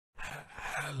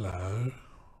Hello,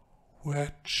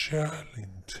 we're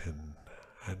Churlington,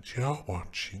 and you're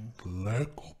watching the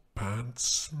local band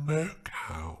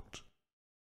Smokeout.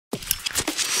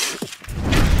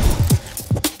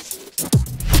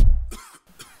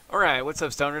 Alright, what's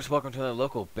up, stoners? Welcome to the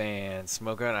local band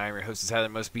Smokeout. I'm your host, Tyler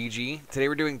Most BG. Today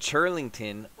we're doing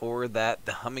Churlington, or the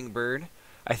Hummingbird.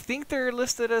 I think they're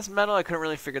listed as metal. I couldn't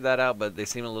really figure that out, but they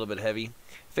seem a little bit heavy.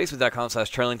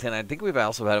 Facebook.com/Churlington. I think we've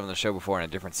also had them on the show before in a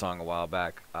different song a while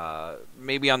back.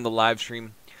 Maybe on the live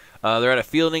stream. They're out of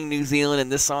Fielding, New Zealand,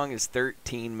 and this song is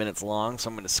 13 minutes long, so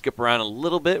I'm going to skip around a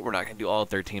little bit. We're not going to do all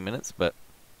 13 minutes, but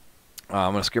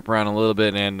I'm going to skip around a little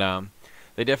bit, and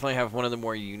they definitely have one of the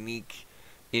more unique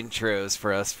intros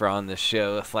for us for on this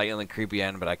show. Slightly on the creepy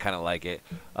end, but I kind of like it.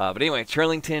 But anyway,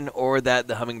 Churlington, or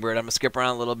the Hummingbird. I'm going to skip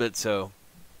around a little bit, so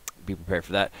be prepared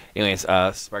for that. Anyways,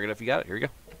 spark it up if you got it. Here we go.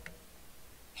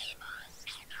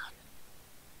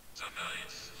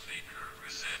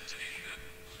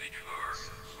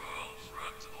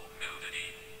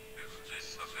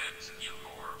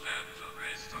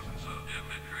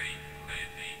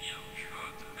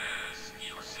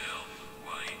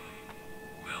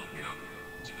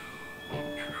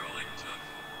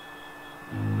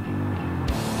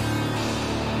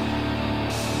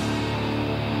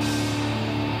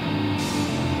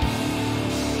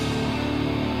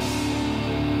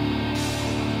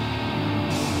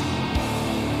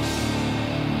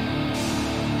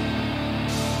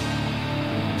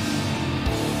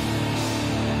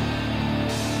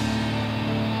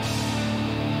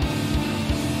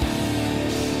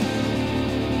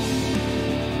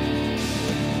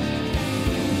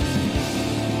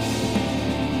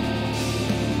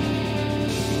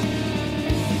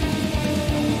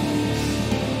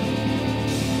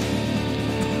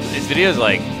 This video is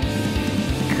like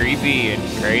creepy and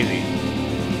crazy.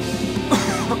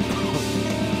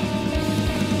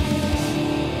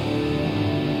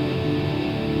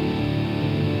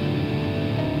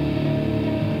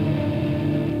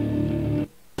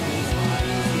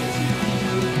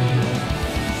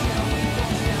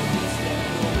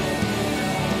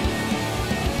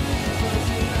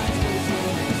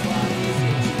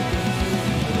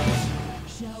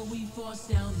 Shall we force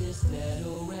down this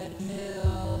little red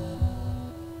hill?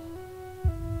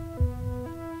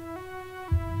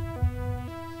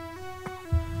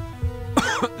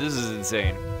 This is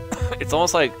insane. It's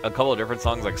almost like a couple of different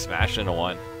songs like smashed into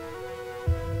one.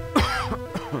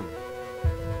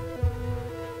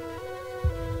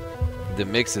 The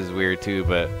mix is weird too,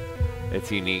 but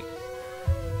it's unique.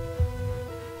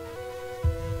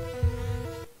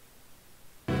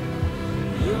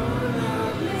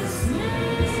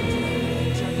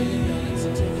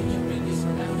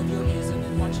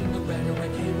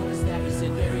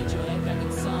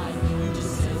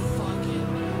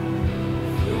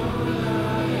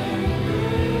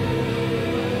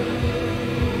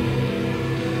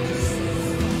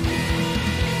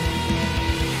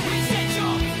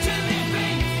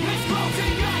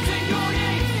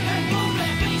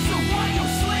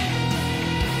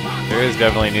 There is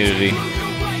definitely nudity.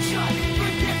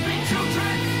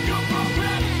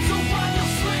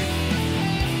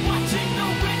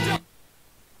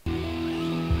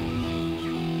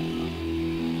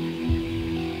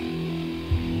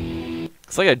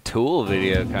 It's like a Tool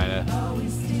video, kind of,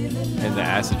 in the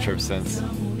acid trip sense.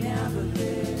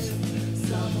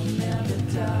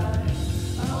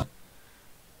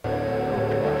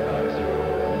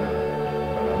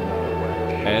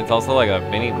 And it's also like a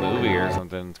mini movie or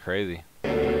something. It's crazy.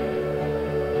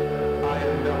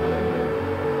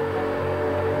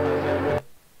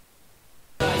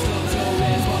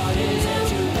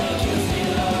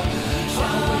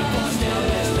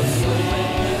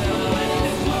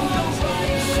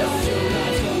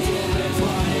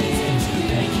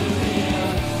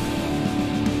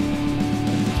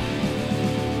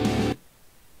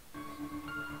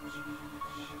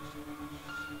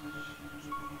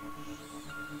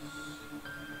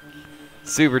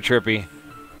 Super trippy.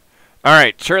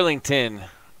 Alright, Churlington,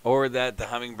 or the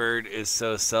Hummingbird is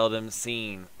so seldom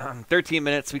seen. 13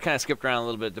 minutes. We kind of skipped around a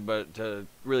little bit to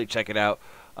really check it out.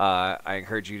 I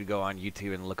encourage you to go on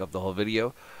YouTube and look up the whole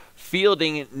video.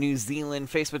 Fielding, New Zealand,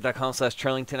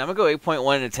 Facebook.com/Churlington. I'm going to go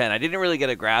 8.1 out of 10. I didn't really get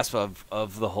a grasp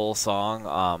of the whole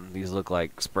song. These look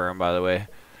like sperm, by the way.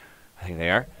 I think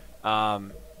they are.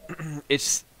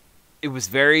 It was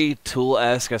very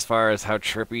Tool-esque as far as how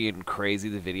trippy and crazy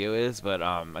the video is, but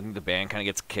I think the band kind of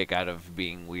gets a kick out of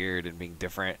being weird and being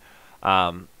different.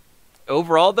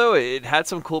 Overall, though, it had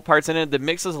some cool parts in it. The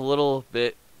mix is a little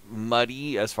bit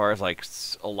muddy as far as like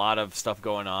a lot of stuff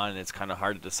going on, and it's kind of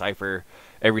hard to decipher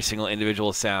every single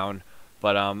individual sound.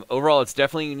 But overall, it's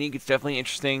definitely unique. It's definitely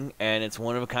interesting, and it's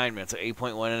one of a kind, man. It's an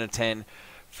 8.1 out of 10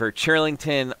 for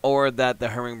Churlington, or that the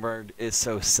Hummingbird is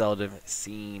so seldom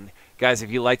seen. Guys, if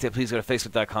you liked it, please go to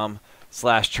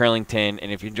facebook.com/Churlington.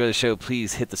 And if you enjoy the show,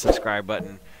 please hit the subscribe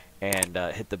button and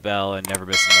hit the bell and never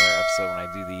miss another episode when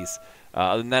I do these.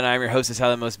 Other than that, I'm your hostess, How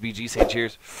the Most BG. Say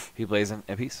cheers, keep blazing,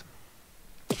 and peace.